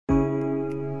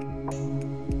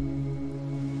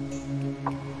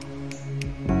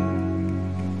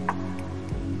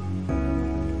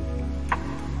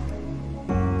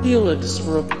Felix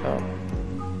Roco,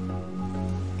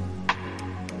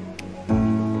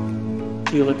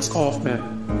 Felix Kaufmann,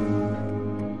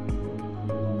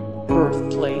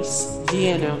 birthplace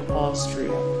Vienna,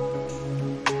 Austria.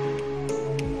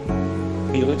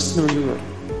 Felix Neureuther,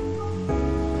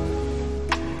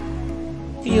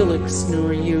 Felix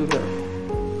Neureuther,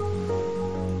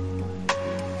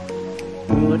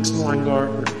 Felix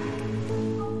Weingartner,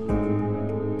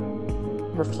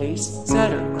 birthplace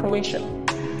Zadar, Croatia.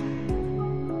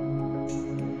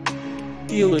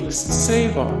 Felix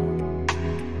Sava,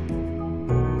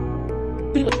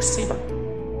 Felix Sava,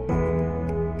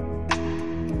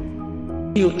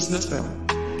 Felix Neureuther,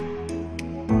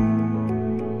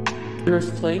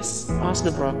 birthplace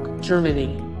Osnabrück, Germany.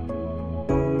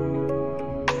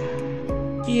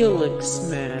 Felix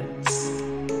Mans,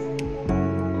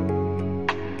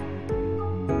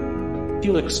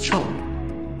 Felix Chung,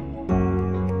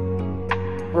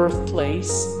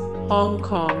 birthplace Hong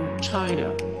Kong,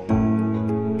 China.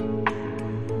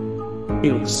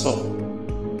 Felix Sol,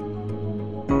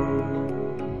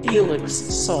 Felix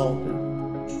Solden,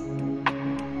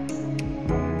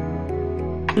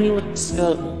 Felix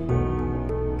Devin,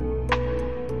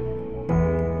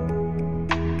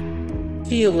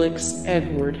 Felix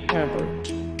Edward Hebert,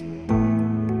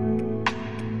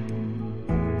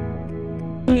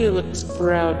 Felix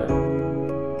Browder,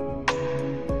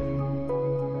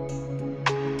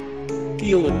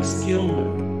 Felix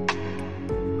Gilman,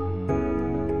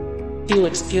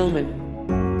 Felix Gilman,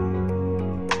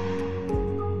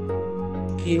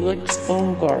 Felix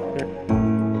Baumgartner,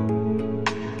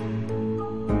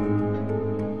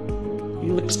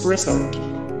 Felix Bressart,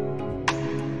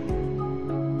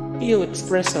 Felix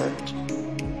Bressart,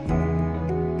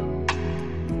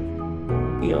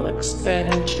 Felix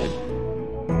Van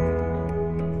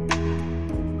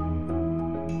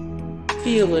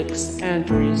Felix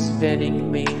Andries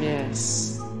Venning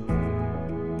Maynes,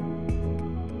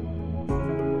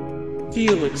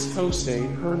 Felix Jose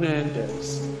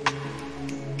Hernandez,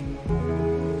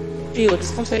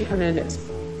 Felix Jose Hernandez,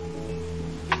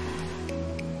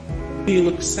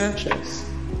 Felix Sanchez,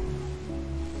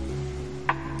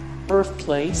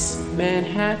 birthplace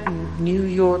Manhattan, New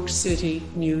York City,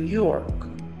 New York.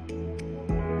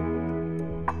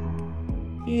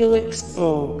 Felix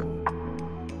Vogue,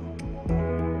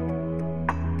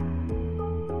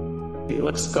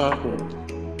 Felix Gottwald,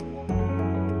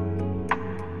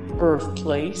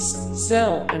 birthplace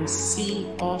Zell and C,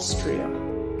 Austria.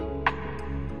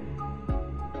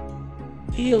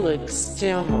 Felix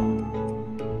Damo,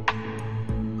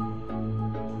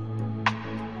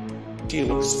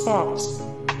 Felix Fox,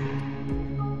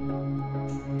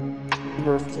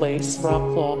 birthplace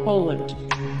Wrocław, Poland.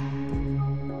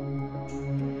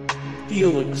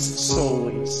 Felix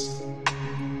Solis,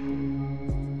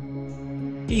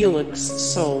 Felix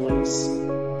Solis,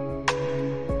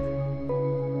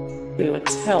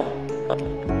 Felix Hell,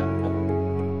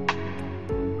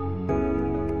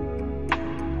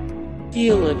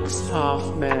 Felix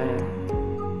Hoffman,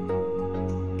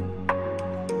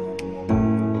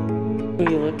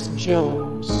 Felix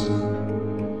Jones,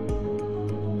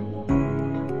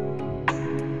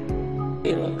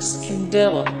 Felix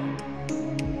Candela,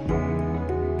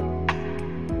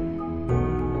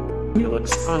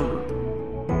 Felix Unger,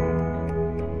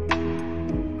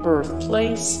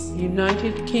 birthplace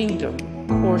United Kingdom,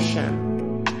 Corsham.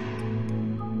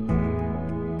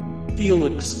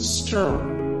 Felix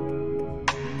Sturm,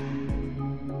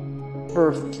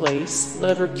 birthplace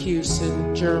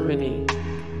Leverkusen, Germany.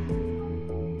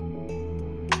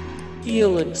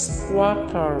 Felix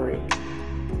Guattari,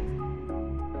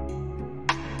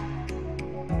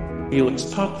 Felix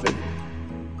Potvin,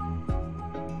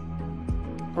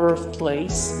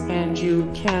 birthplace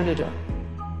Anjou, Canada.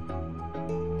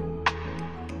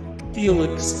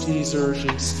 Felix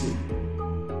Dzierżynski,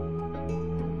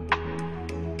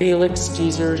 Felix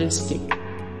Dzierżynski,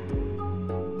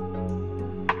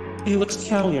 Felix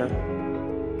Callier,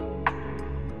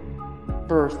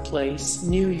 birthplace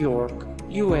New York,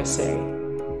 USA.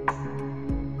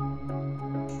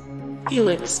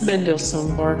 Felix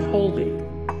Mendelssohn Bartholdy,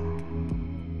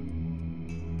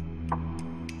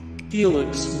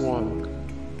 Felix Wong,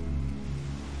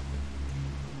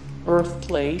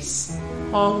 birthplace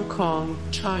Hong Kong,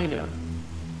 China.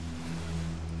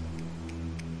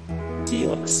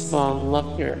 Felix von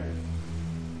Luckner,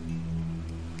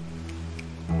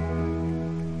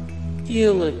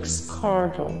 Felix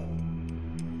Cardle,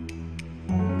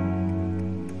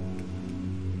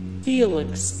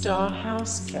 Felix Da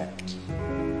Housecat,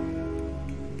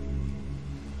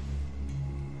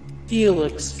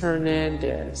 Felix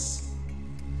Hernandez,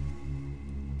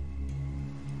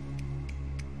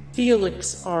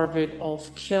 Felix Arvid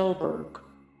of Kjellberg.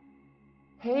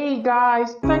 Hey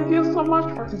guys, thank you so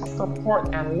much for the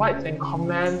support and likes and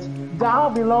comments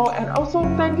down below, and also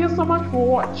thank you so much for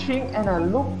watching, and I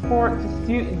look forward to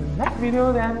see you in the next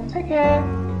video. Then take care,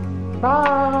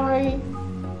 bye.